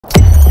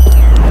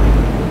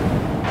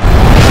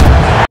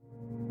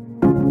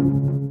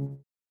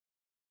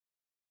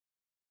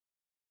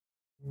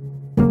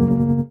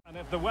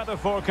The weather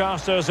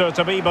forecasters are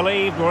to be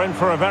believed. We're in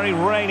for a very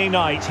rainy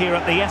night here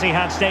at the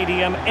Etihad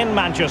Stadium in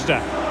Manchester.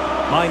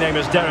 My name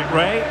is Derek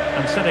Ray,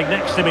 and sitting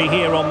next to me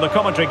here on the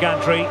commentary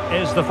gantry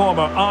is the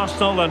former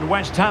Arsenal and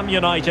West Ham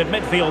United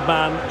midfield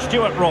man,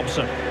 Stuart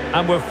Robson.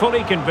 And we're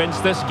fully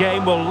convinced this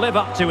game will live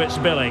up to its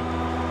billing.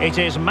 It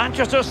is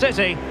Manchester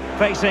City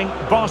facing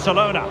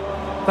Barcelona.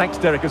 Thanks,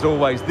 Derek, as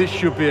always. This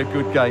should be a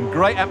good game.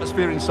 Great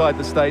atmosphere inside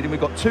the stadium. We've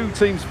got two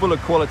teams full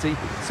of quality,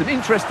 some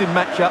interesting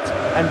matchups,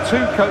 and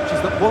two coaches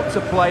that want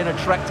to play an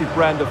attractive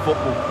brand of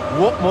football.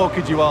 What more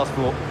could you ask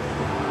for?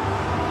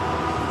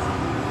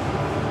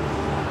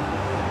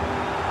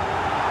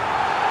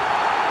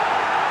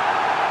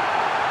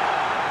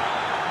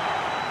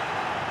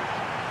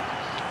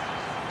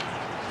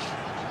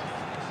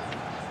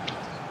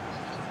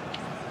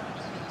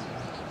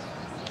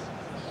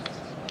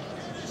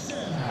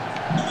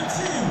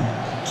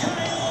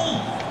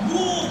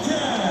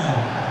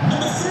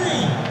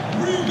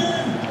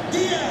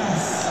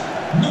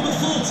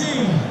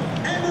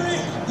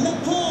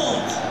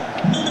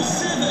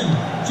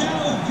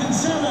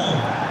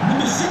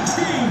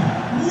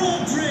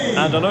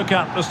 And a look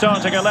at the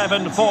starting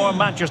 11 for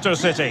Manchester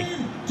City.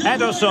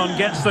 Ederson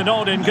gets the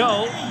nod in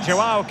goal.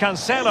 Joao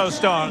Cancelo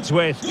starts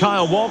with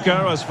Kyle Walker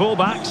as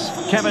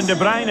fullbacks. Kevin De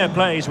Bruyne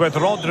plays with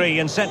Rodri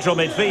in central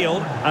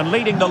midfield. And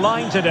leading the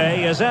line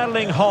today is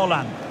Erling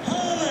Haaland.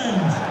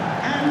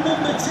 And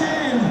number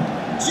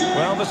 10,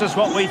 well, this is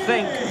what we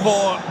think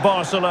for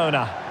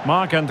Barcelona.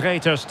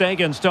 Marc-André ter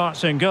Stegen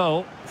starts in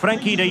goal.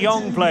 Frenkie de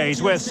Jong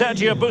plays with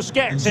Sergio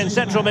Busquets in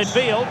central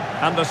midfield.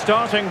 And the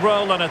starting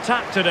role in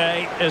attack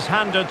today is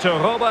handed to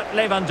Robert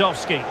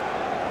Lewandowski.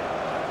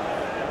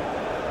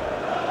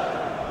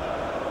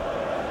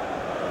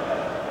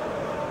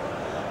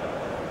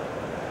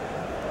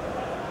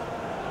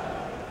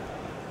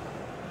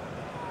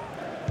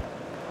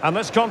 And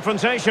this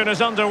confrontation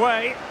is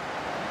underway.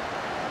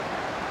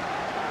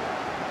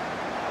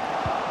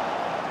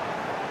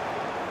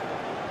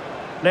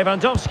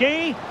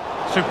 Lewandowski,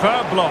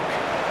 superb block.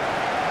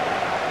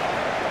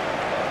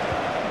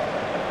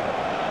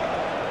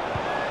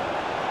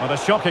 What a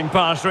shocking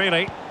pass,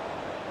 really.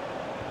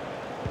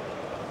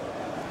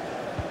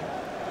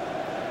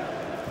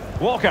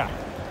 Walker.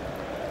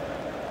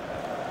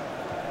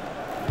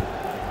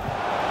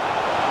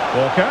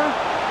 Walker.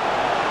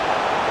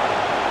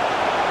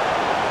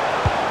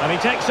 And he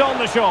takes on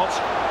the shot.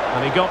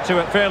 And he got to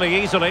it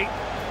fairly easily.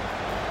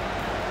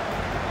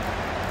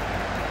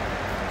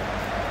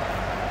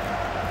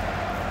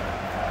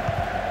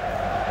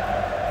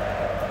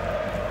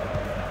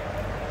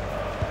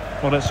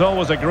 Well, it's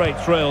always a great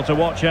thrill to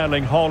watch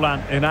Erling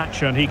Haaland in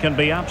action. He can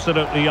be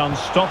absolutely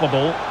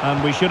unstoppable,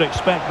 and we should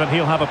expect that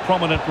he'll have a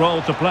prominent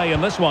role to play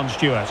in this one,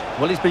 Stuart.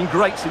 Well, he's been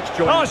great since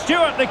joining. Oh,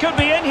 Stuart, they could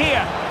be in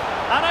here.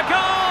 And a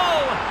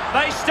goal!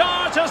 They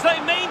start as they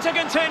mean to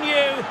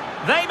continue.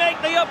 They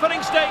make the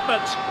opening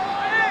statement.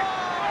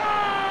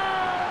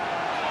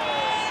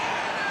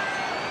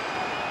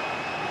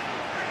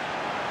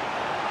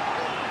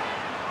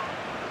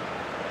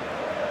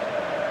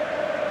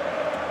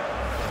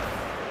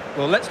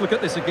 Well, let's look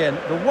at this again.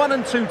 The 1-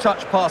 and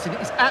 2-touch passing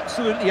is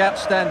absolutely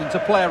outstanding to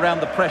play around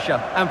the pressure.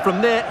 And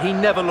from there, he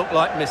never looked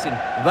like missing.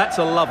 That's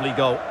a lovely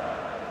goal.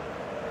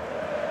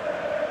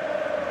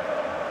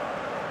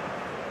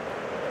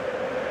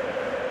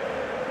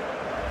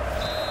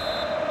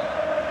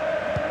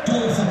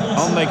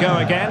 On they go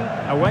again.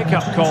 A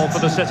wake-up call for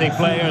the City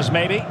players,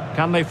 maybe.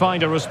 Can they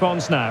find a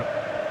response now?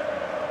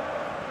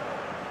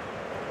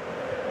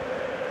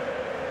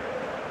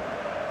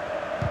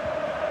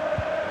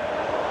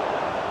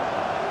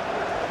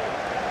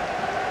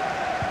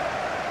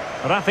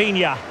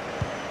 Rafinha.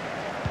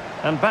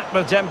 And back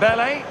with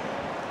Dembele.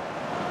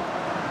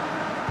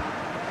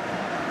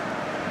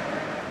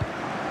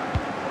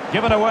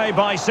 Given away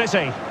by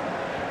City.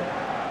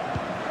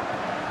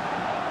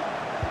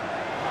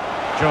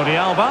 Jordi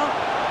Alba.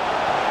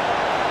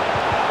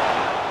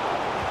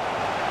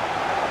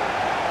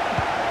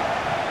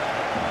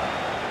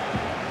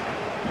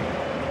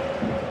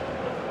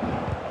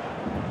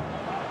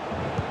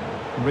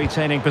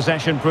 Retaining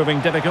possession proving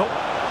difficult.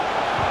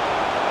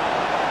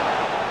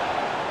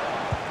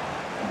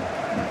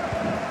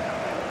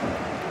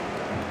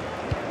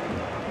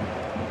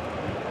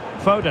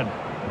 Foden.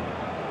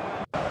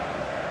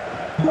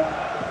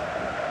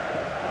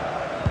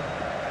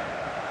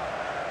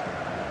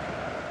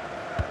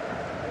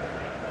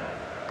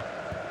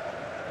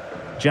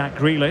 Jack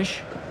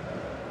Grealish.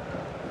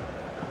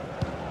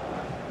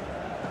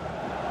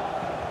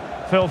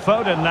 Phil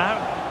Foden now.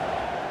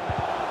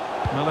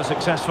 Another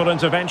successful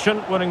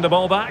intervention, winning the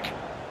ball back.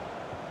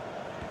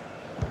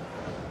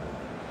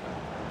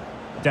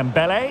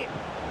 Dembele.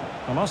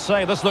 I must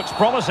say, this looks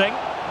promising.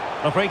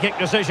 The free kick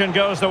decision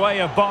goes the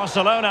way of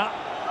Barcelona.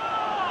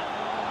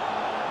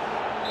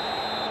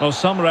 Well,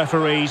 some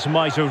referees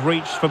might have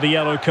reached for the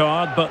yellow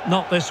card, but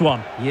not this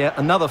one. Yeah,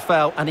 another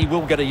foul, and he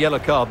will get a yellow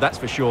card, that's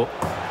for sure.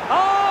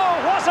 Oh,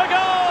 what a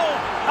goal!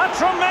 A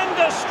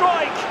tremendous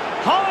strike!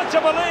 Hard to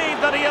believe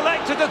that he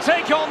elected to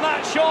take on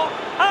that shot.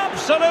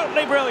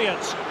 Absolutely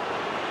brilliant.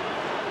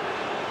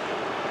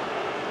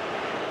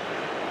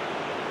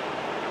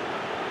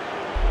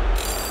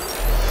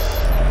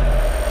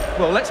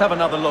 Well, let's have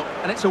another look.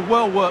 And it's a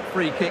well-worked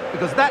free kick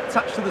because that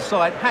touch to the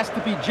side has to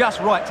be just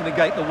right to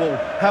negate the wall.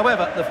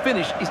 However, the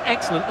finish is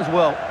excellent as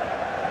well.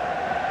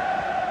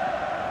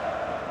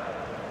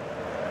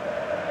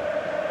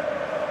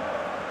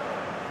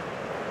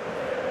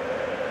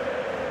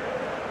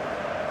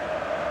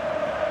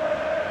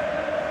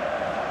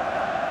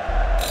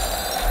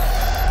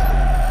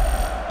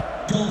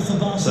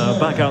 So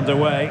back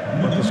underway,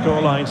 with the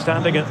scoreline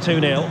standing at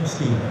 2-0.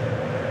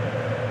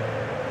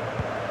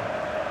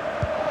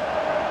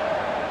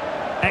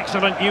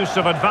 Excellent use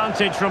of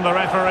advantage from the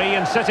referee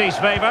in City's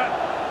favour.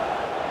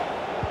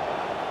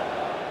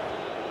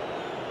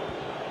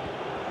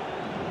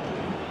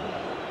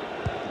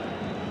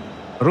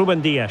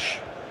 Ruben Dias.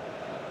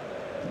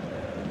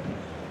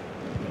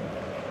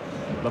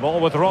 The ball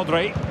with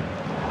Rodri.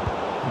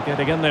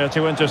 Getting in there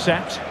to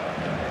intercept.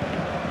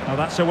 Oh,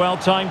 that's a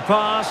well-timed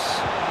pass.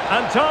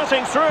 And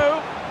darting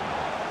through.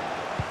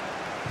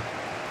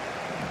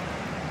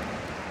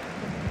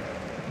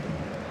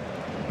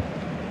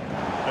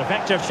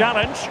 Effective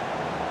challenge.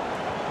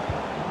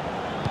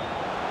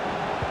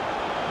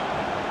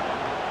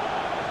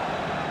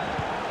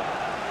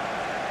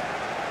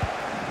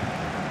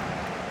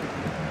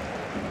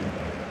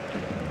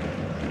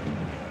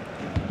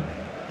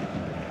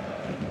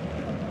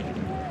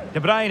 De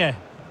Bruyne.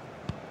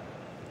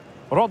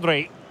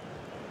 Rodri.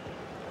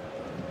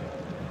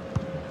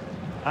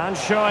 And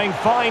showing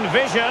fine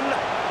vision.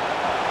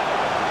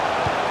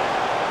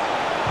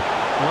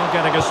 Well,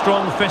 getting a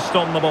strong fist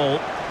on the ball.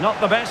 Not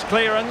the best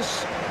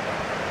clearance.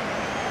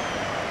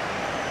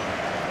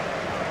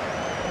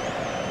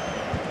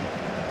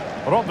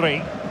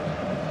 Rodri.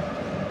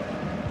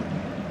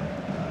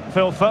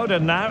 Phil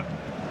Foden now.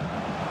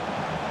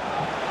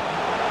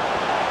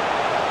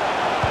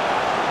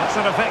 That's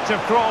an effective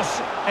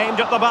cross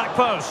aimed at the back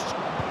post.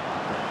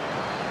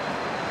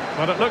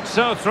 But it looked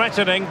so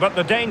threatening, but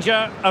the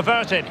danger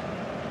averted.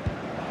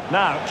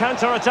 Now,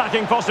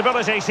 counter-attacking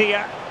possibilities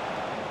here.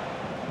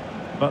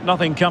 But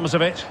nothing comes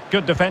of it.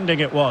 Good defending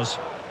it was.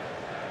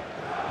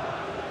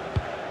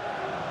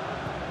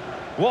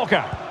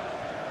 Walker.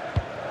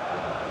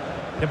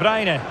 De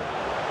Bruyne.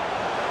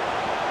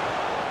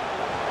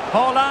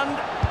 Haaland.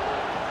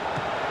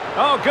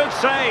 Oh, good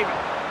save.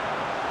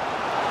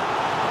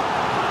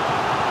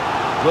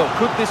 Well,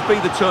 could this be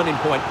the turning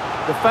point?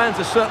 The fans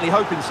are certainly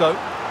hoping so.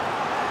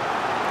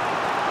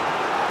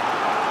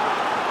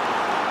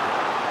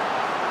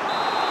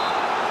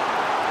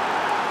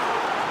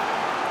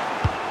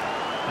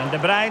 And De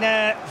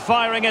Bruyne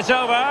firing it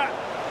over.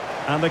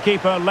 And the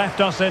keeper left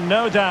us in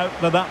no doubt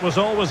that that was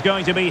always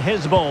going to be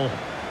his ball.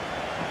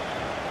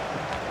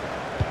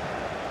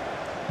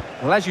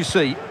 Well, as you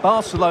see,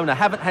 Barcelona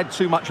haven't had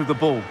too much of the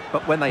ball,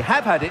 but when they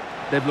have had it,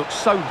 they've looked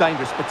so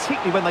dangerous,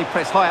 particularly when they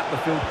press high up the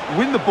field,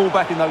 win the ball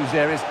back in those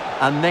areas,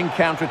 and then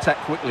counter-attack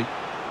quickly.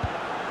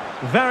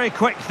 Very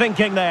quick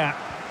thinking there.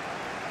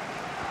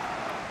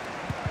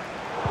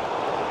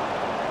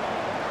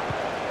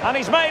 And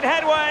he's made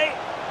headway.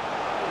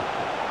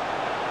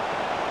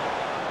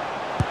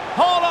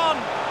 Haaland!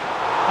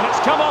 And it's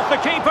come off the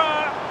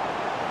keeper.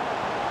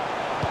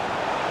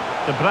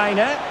 De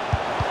Bruyne.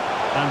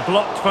 And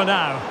blocked for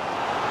now.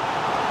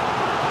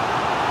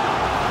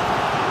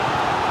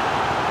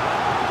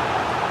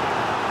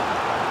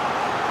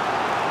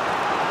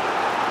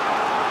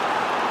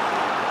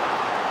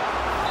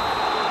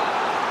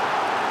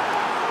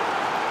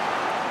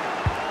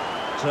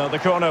 So the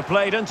corner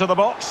played into the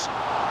box.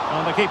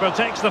 And the keeper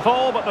takes the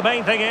fall, but the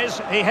main thing is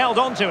he held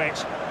on to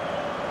it.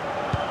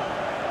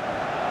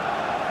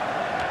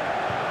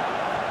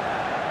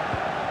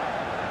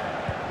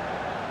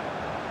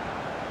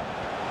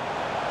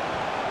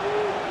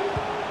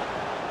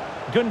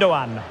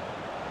 Gundogan.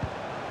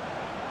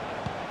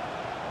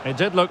 It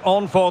did look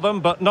on for them,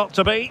 but not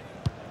to be.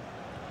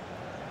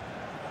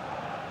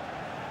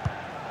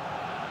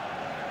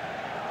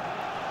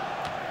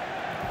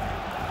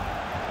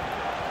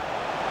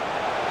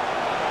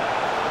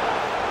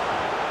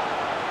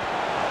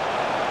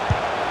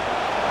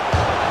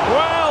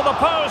 Well, the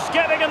post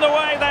getting in the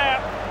way there.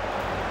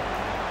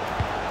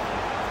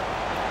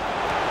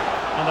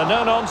 And a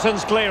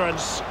no-nonsense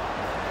clearance.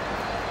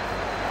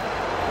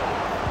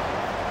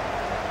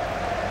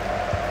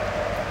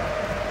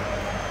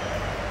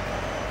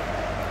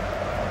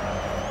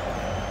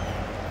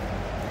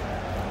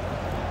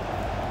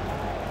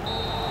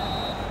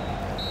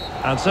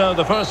 And so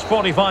the first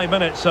 45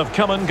 minutes have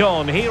come and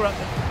gone here at...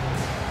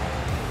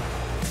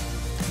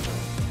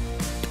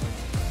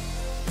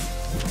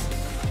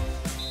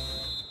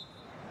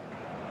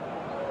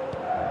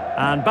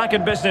 And back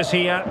in business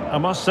here. I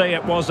must say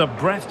it was a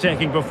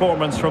breathtaking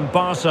performance from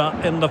Barca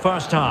in the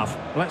first half.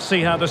 Let's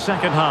see how the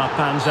second half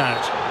pans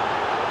out.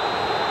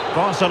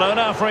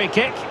 Barcelona free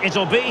kick.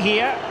 It'll be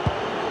here.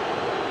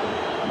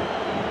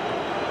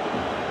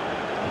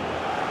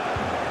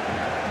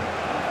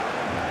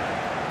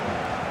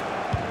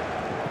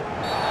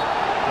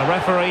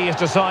 referee has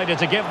decided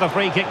to give the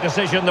free kick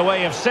decision the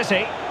way of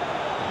City.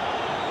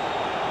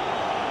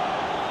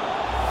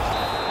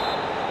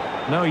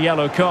 No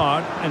yellow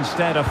card,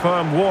 instead a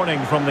firm warning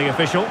from the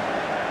official.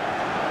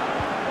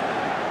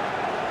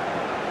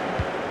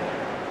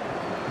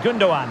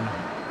 Gundogan.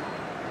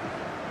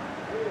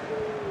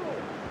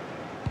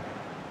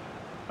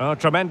 Oh,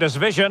 tremendous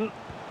vision.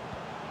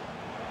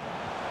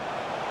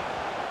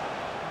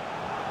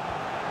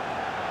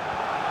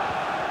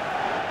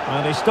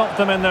 And he stopped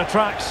them in their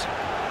tracks.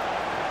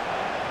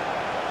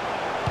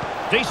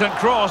 Decent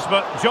cross,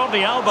 but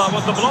Jordi Alba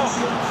with the block.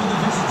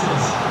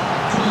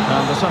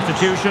 And the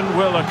substitution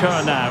will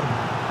occur now.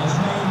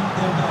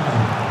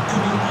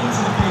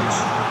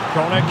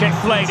 Corner kick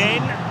played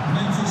in.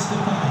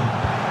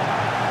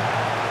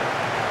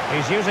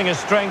 He's using his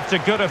strength to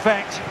good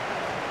effect.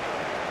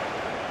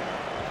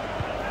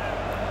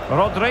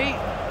 Rodri.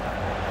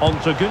 On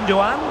to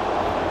Gundogan.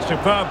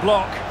 Superb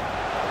block.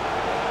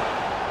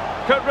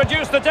 Could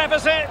reduce the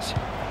deficit.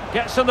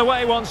 Gets in the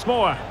way once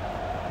more.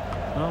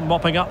 Well,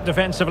 mopping up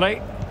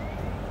defensively.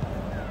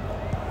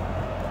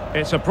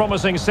 It's a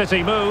promising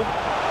City move.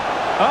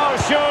 Oh,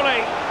 surely.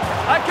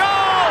 A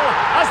goal!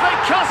 As they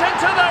cut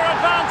into their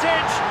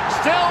advantage.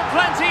 Still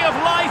plenty of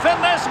life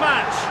in this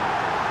match.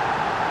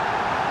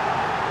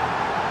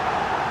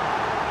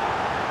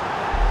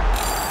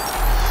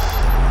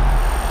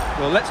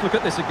 Well, let's look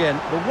at this again.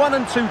 The 1-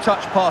 and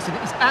 2-touch passing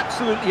is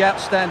absolutely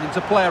outstanding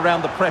to play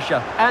around the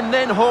pressure. And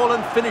then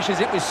Haaland finishes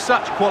it with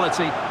such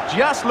quality.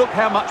 Just look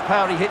how much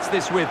power he hits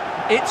this with.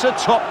 It's a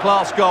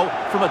top-class goal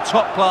from a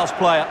top-class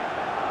player.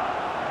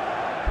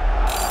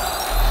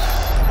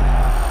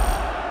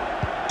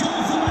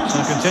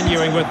 So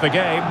continuing with the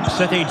game,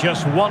 City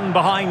just one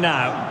behind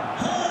now.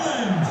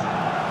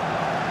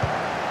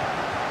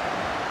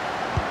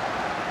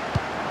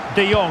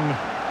 De Jong.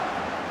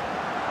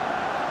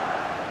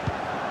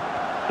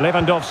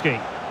 Lewandowski.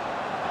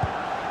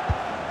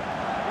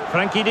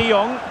 Frankie de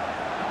Jong.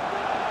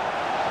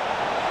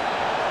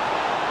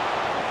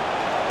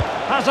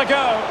 Has a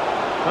go.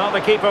 Well,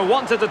 the keeper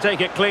wanted to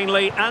take it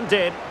cleanly and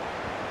did.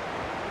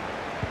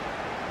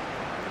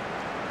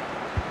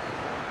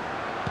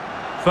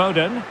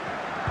 Foden.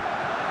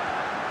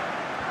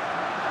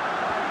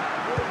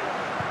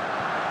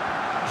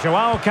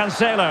 Joao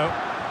Cancelo.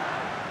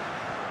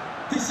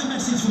 This is a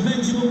message for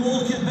Benjamin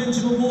Walker.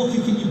 Benjamin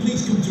Walker, can you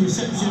please come to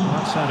reception?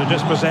 That's how to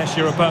dispossess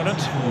your opponent.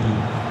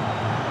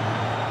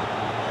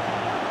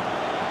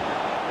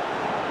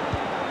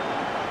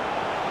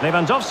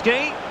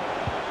 Lewandowski.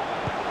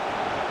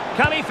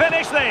 Can he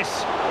finish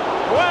this?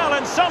 Well,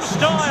 in some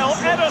style,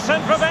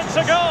 Ederson prevents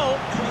a goal.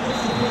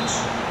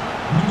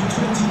 Number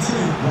 22,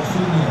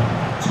 Rafinha.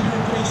 To be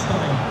replaced by...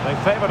 They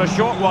favoured a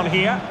short one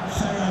here.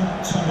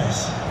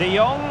 De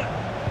Jong.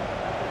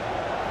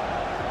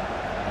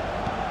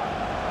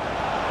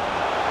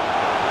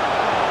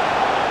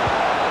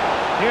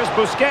 Here's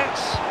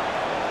Busquets.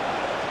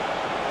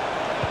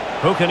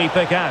 Who can he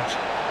pick out?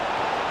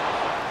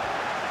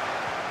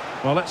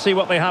 Well, let's see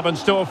what they have in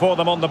store for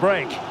them on the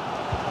break.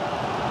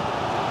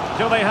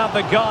 Do they have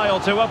the guile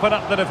to open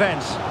up the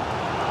defence?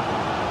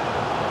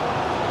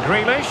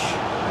 Grealish.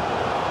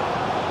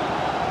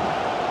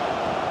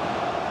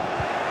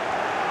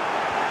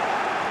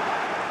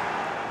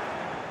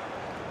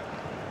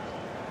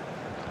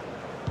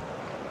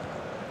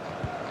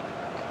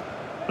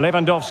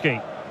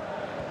 Lewandowski.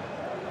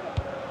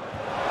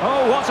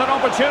 Oh, what an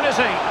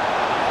opportunity.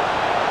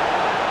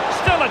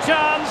 Still a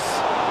chance.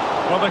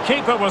 Well, the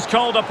keeper was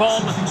called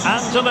upon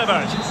and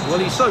delivered. Well,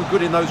 he's so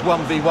good in those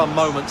 1v1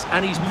 moments,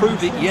 and he's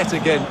proved it yet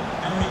again.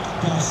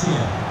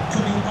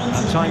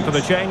 And time for the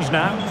change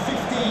now.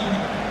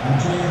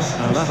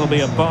 And that'll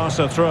be a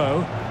Barca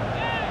throw.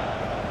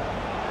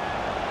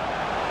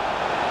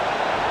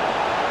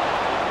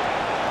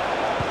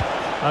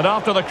 And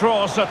after the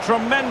cross, a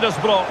tremendous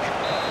block.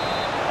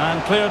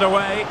 And cleared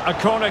away, a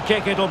corner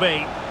kick it'll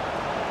be.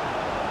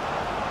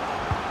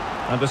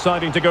 And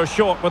deciding to go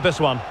short with this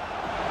one.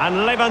 And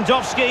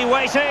Lewandowski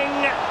waiting.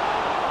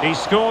 He's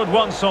scored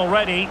once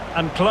already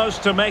and close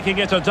to making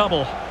it a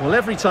double. Well,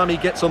 every time he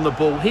gets on the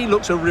ball, he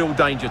looks a real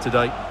danger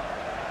today.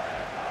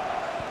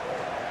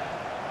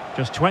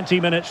 Just 20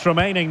 minutes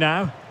remaining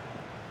now.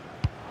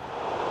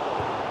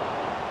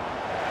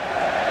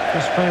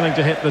 Just failing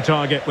to hit the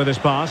target with his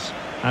pass.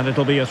 And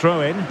it'll be a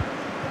throw-in.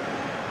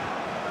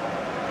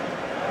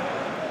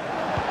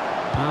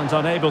 And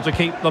unable to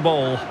keep the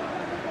ball.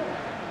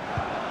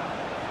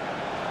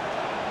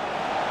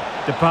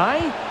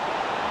 Depay.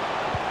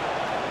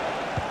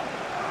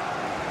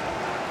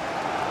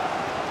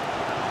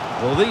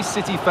 Well, these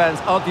City fans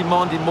are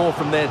demanding more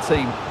from their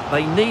team.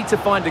 They need to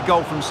find a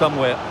goal from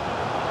somewhere.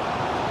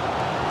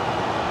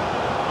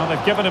 Well,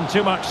 they've given him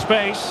too much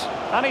space.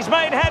 And he's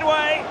made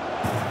headway.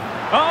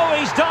 Oh,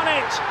 he's done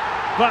it.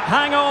 But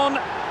hang on.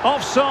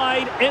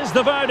 Offside is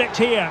the verdict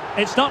here.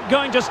 It's not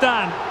going to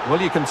stand.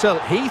 Well, you can tell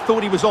he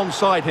thought he was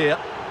onside here,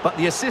 but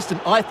the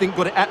assistant, I think,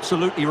 got it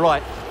absolutely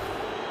right.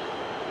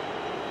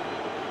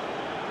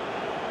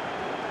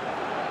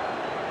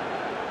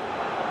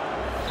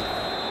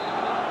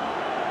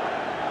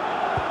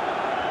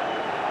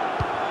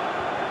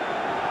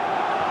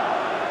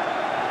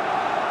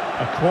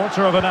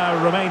 Quarter of an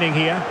hour remaining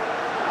here.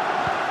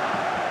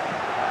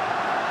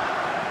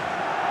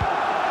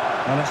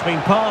 And it's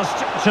been passed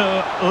to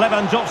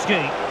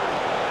Lewandowski.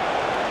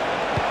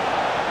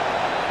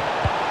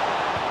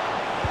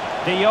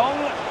 De Jong.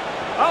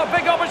 Oh,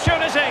 big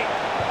opportunity.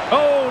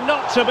 Oh,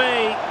 not to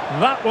be.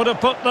 That would have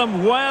put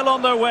them well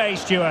on their way,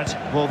 Stuart.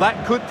 Well,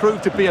 that could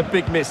prove to be a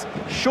big miss.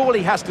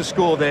 Surely has to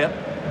score there.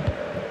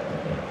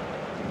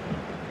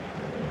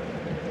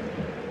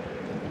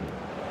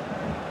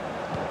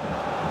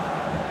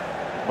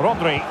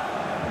 Rodri.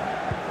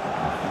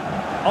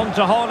 On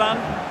to Haaland.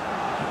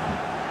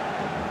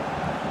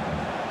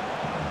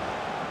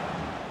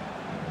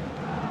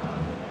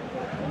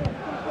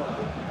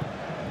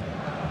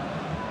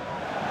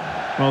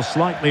 Well,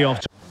 slightly off.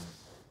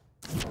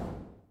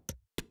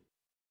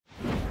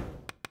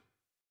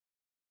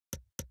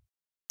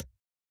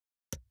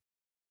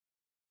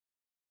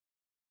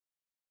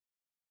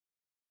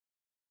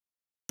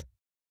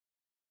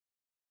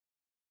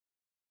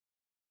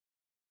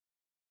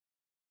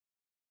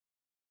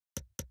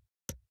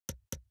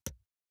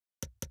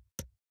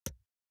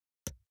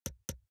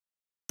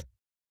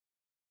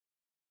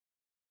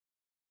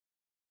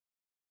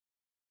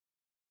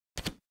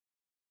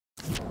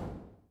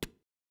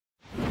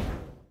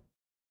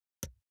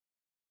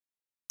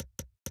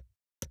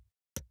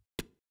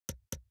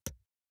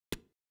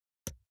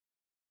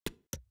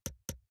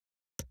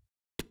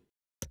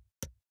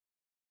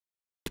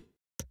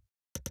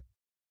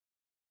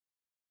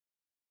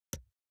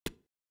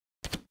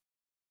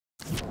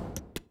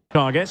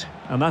 Target,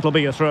 and that'll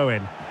be a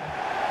throw-in.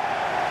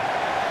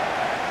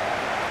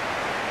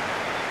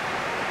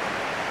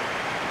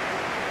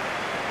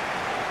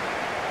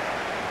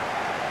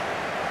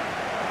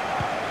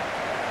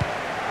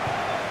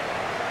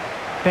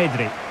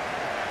 Pedri.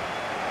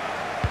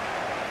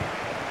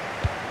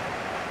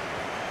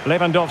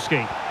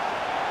 Lewandowski.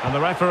 And the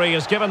referee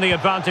has given the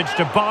advantage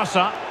to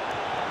Barca.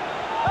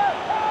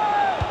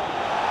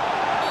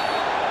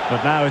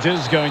 But now it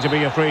is going to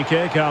be a free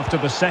kick after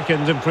the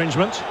second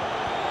infringement.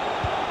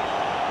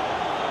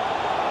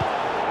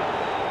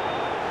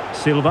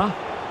 Silva.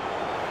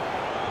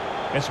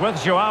 It's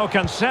with Joao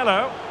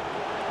Cancelo.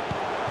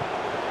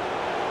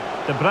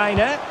 De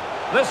Bruyne.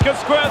 This could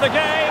square the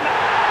game.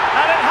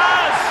 And it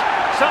has!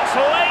 Such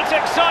late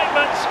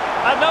excitement.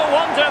 And no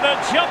wonder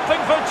they're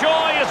jumping for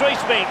joy as we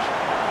speak.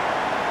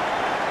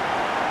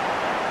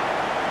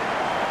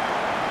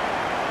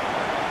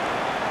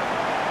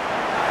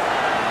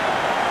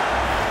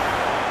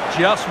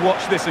 Just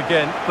watch this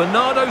again.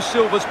 Bernardo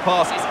Silva's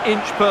pass is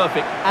inch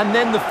perfect, and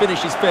then the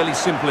finish is fairly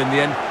simple in the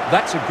end.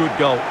 That's a good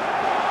goal.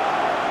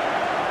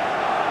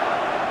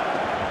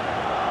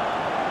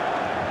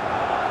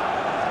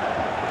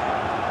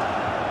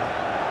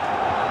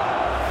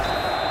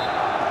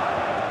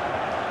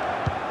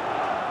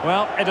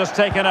 Well, it has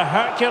taken a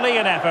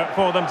Herculean effort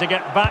for them to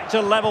get back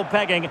to level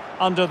pegging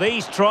under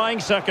these trying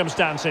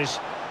circumstances.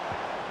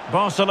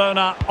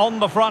 Barcelona on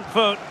the front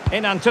foot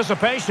in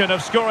anticipation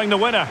of scoring the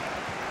winner.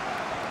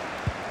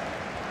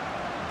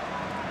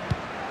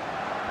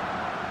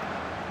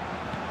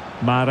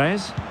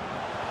 Mahrez.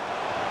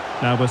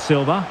 Now with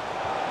Silva.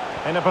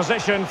 In a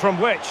position from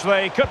which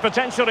they could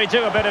potentially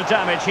do a bit of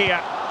damage here.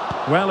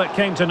 Well, it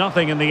came to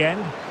nothing in the end.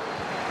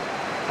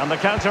 And the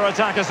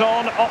counter-attack is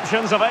on.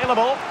 Options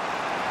available.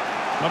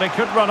 But he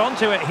could run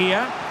onto it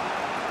here.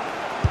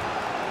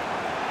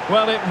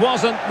 Well, it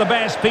wasn't the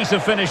best piece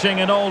of finishing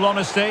in all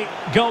honesty.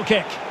 Goal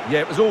kick.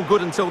 Yeah, it was all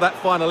good until that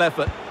final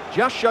effort.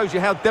 Just shows you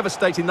how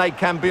devastating they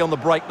can be on the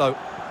break, though.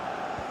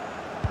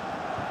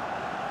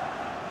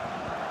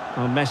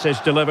 A message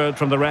delivered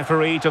from the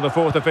referee to the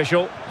fourth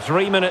official.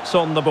 3 minutes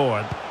on the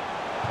board.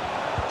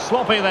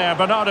 Sloppy there,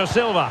 Bernardo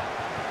Silva.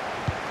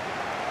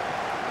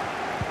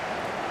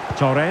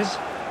 Torres.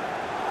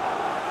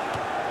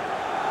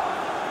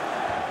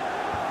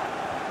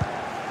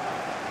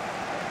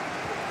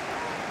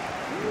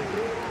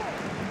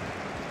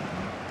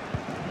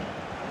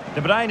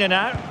 De Bruyne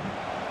now.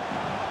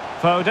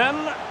 Foden.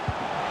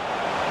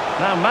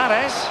 Now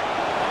Mahrez.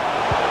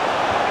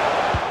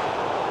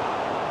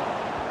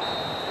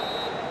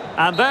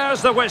 And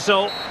there's the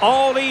whistle,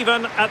 all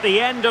even at the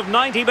end of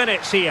 90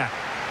 minutes here.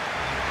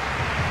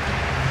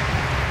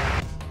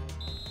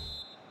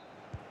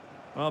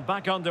 Well,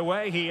 back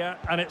underway here,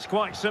 and it's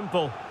quite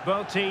simple.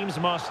 Both teams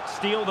must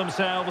steel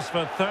themselves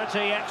for 30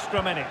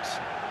 extra minutes.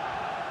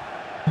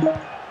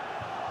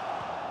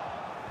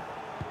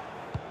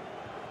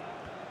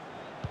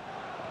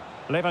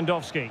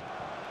 Lewandowski.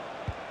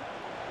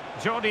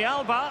 Jordi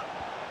Alba.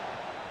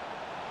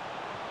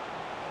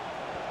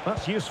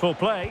 That's useful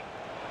play.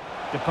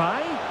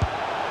 Depay.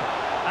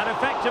 And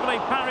effectively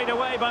parried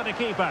away by the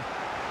keeper.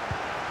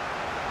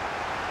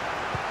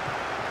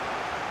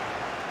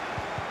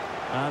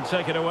 And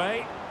taken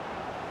away.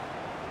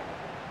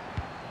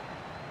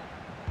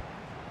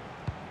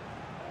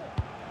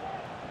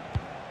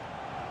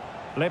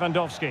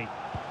 Lewandowski.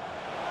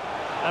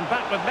 And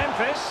back with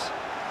Memphis.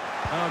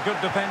 Oh, good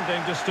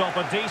defending to stop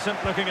a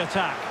decent-looking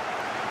attack.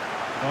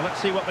 Well,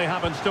 let's see what they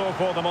have in store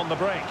for them on the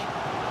break.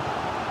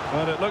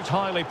 Well, it looked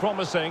highly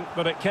promising,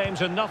 but it came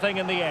to nothing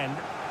in the end.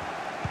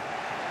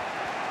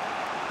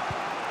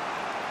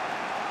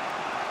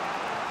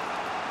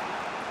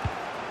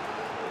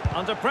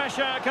 Under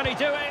pressure, can he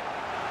do it?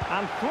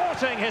 And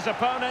thwarting his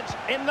opponent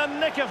in the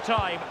nick of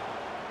time.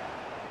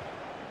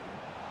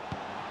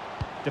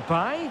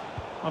 Depay?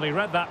 Well, he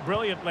read that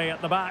brilliantly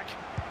at the back.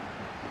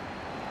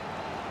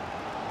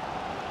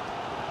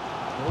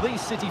 Well,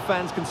 these City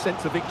fans can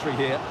sense a victory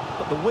here,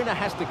 but the winner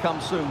has to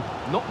come soon.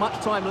 Not much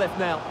time left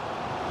now.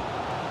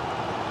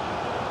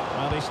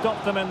 Well, he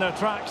stopped them in their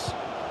tracks.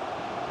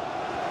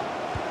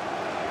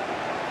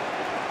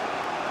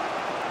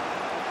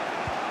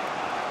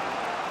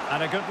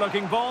 And a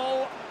good-looking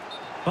ball.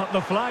 But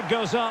the flag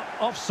goes up,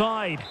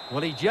 offside.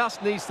 Well, he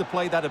just needs to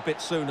play that a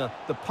bit sooner.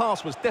 The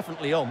pass was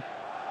definitely on.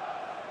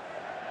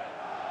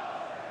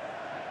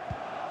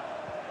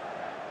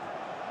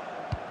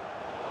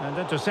 And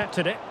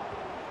intercepted it.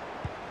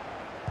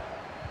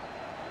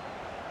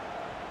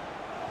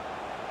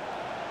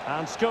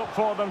 And scope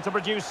for them to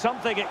produce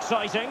something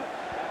exciting.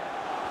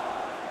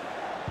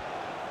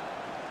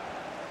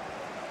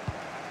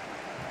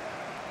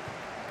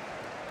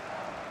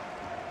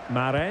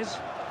 Mahrez.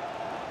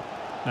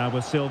 Now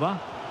with Silva.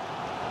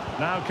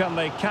 Now can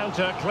they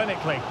counter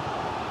clinically?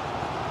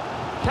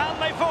 Can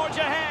they forge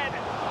ahead?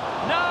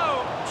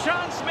 No!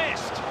 Chance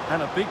missed!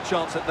 And a big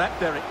chance at that,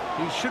 Derek.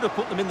 He should have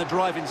put them in the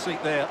driving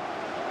seat there.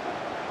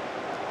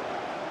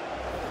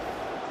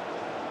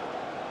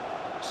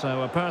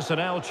 So a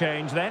personnel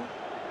change then.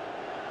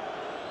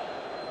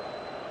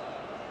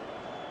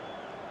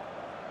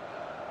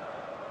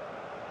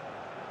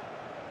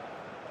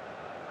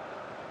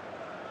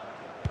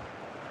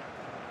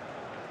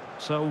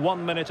 So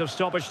 1 minute of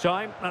stoppage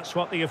time, that's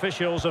what the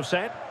officials have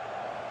said.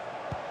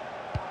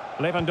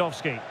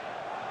 Lewandowski.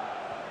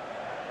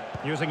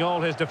 Using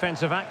all his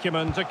defensive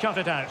acumen to cut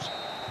it out.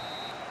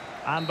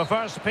 And the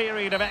first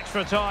period of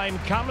extra time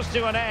comes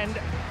to an end.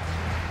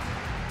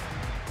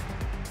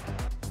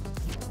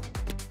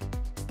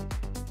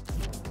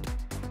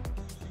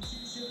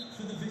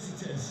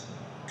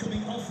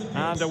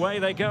 And away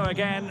they go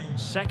again.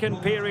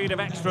 Second period of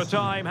extra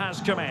time has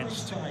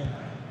commenced.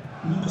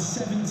 Number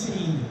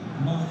 17,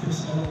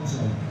 Marcus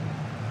Alonso.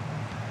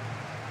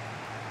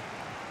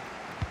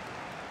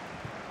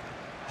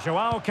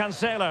 Joao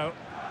Cancelo.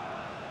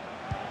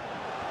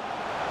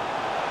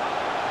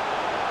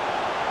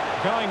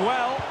 Going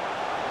well.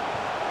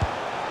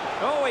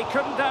 Oh, he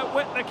couldn't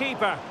outwit the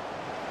keeper.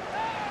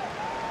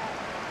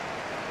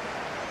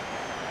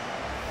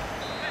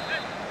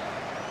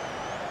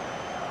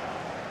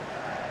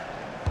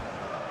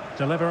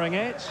 Delivering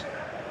it.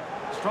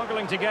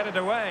 Struggling to get it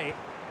away.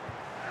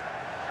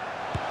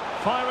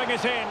 Firing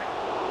it in.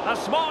 A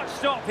smart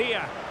stop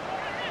here.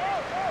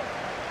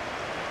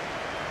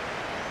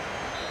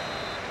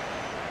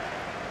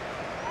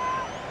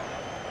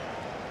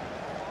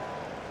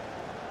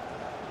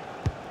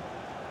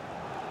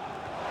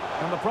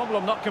 And the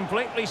problem not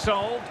completely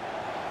solved.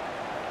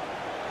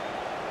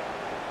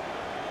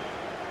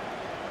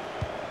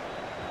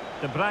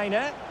 De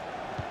Bruyne.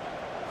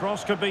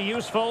 Cross could be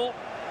useful.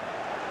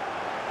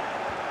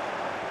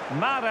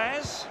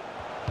 Mahrez.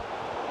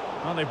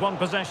 Well, they've won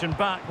possession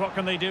back. What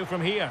can they do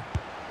from here?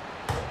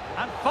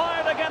 And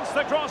fired against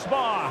the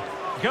crossbar.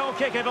 Goal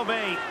kick it'll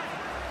be.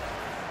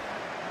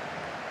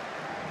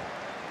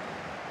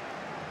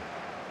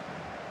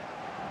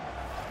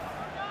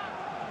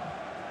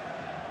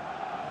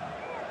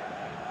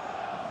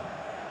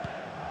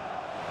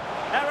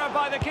 Error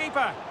by the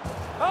keeper.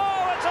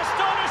 Oh, it's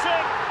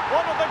astonishing!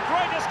 One of the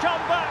greatest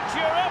comebacks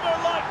you're ever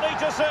likely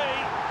to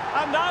see.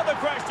 And now the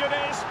question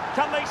is,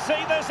 can they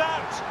see this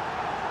out?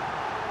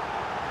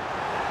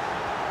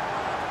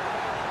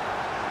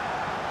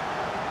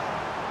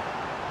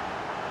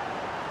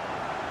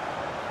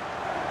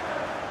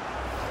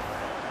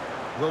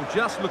 Well,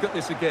 just look at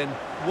this again.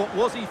 What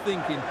was he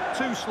thinking?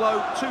 Too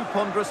slow, too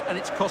ponderous, and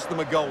it's cost them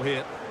a goal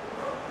here.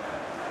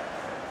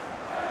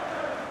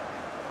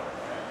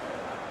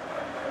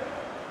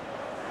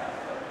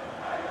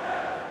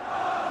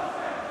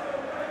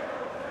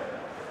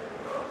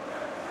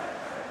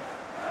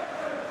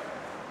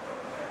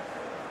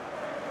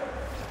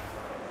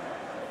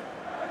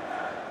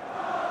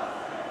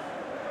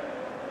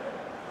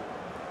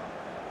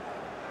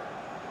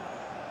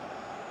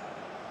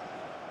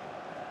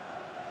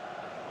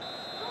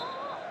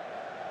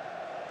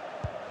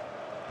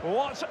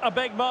 What a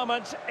big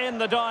moment in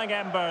the dying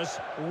embers.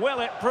 Will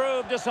it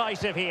prove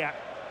decisive here?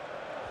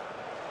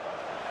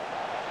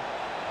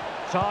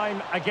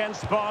 Time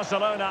against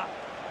Barcelona,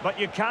 but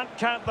you can't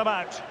count them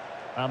out.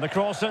 And the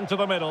cross into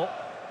the middle.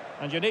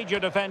 And you need your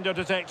defender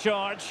to take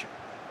charge.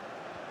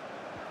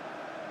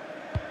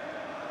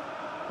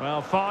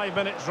 Well, 5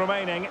 minutes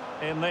remaining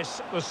in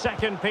this, the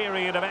second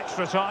period of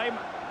extra time.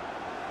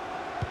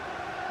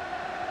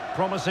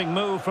 Promising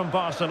move from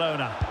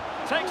Barcelona.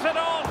 Takes it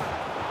on!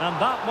 And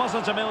that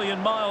wasn't a million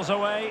miles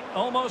away,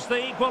 almost the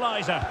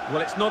equaliser. Well,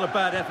 it's not a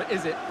bad effort,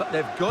 is it? But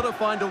they've got to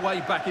find a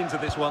way back into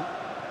this one.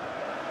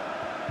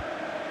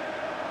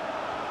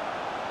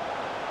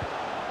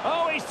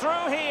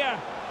 through here.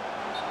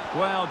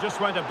 Well, just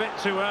went a bit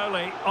too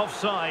early,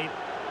 offside.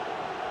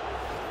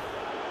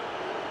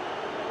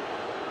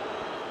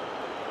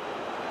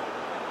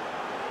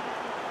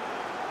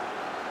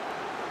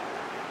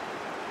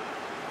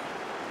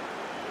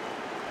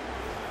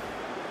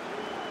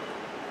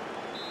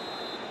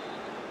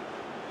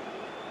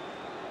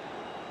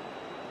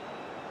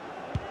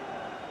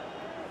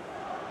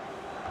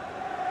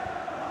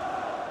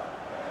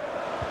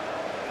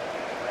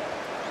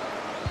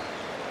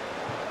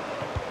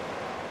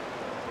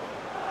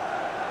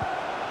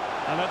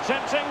 And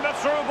attempting the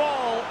through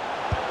ball.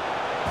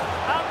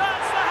 And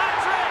that's the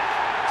hat-trick!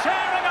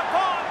 Tearing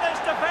apart this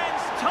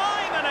defence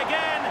time and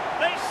again.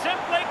 They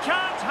simply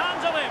can't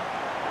handle him.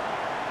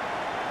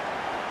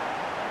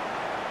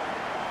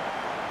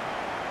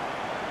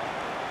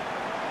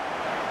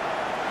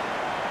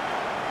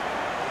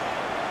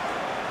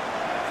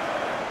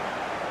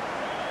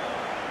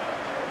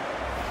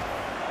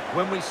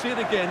 When we see it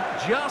again,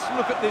 just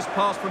look at this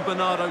pass from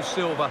Bernardo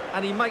Silva,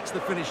 and he makes the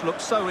finish look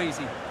so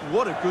easy.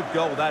 What a good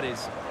goal that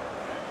is.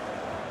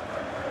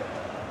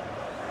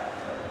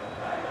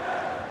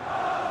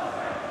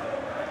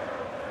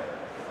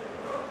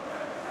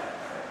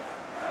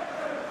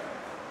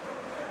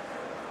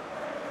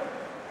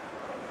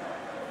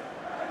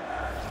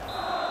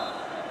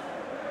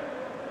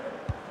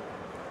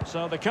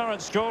 So the current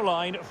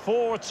scoreline,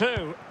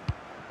 4-2.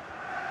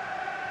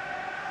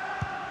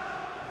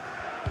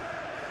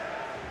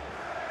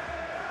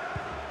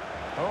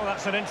 Oh,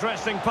 that's an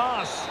interesting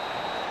pass.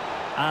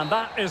 And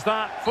that is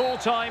that, full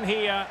time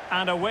here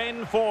and a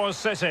win for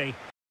City.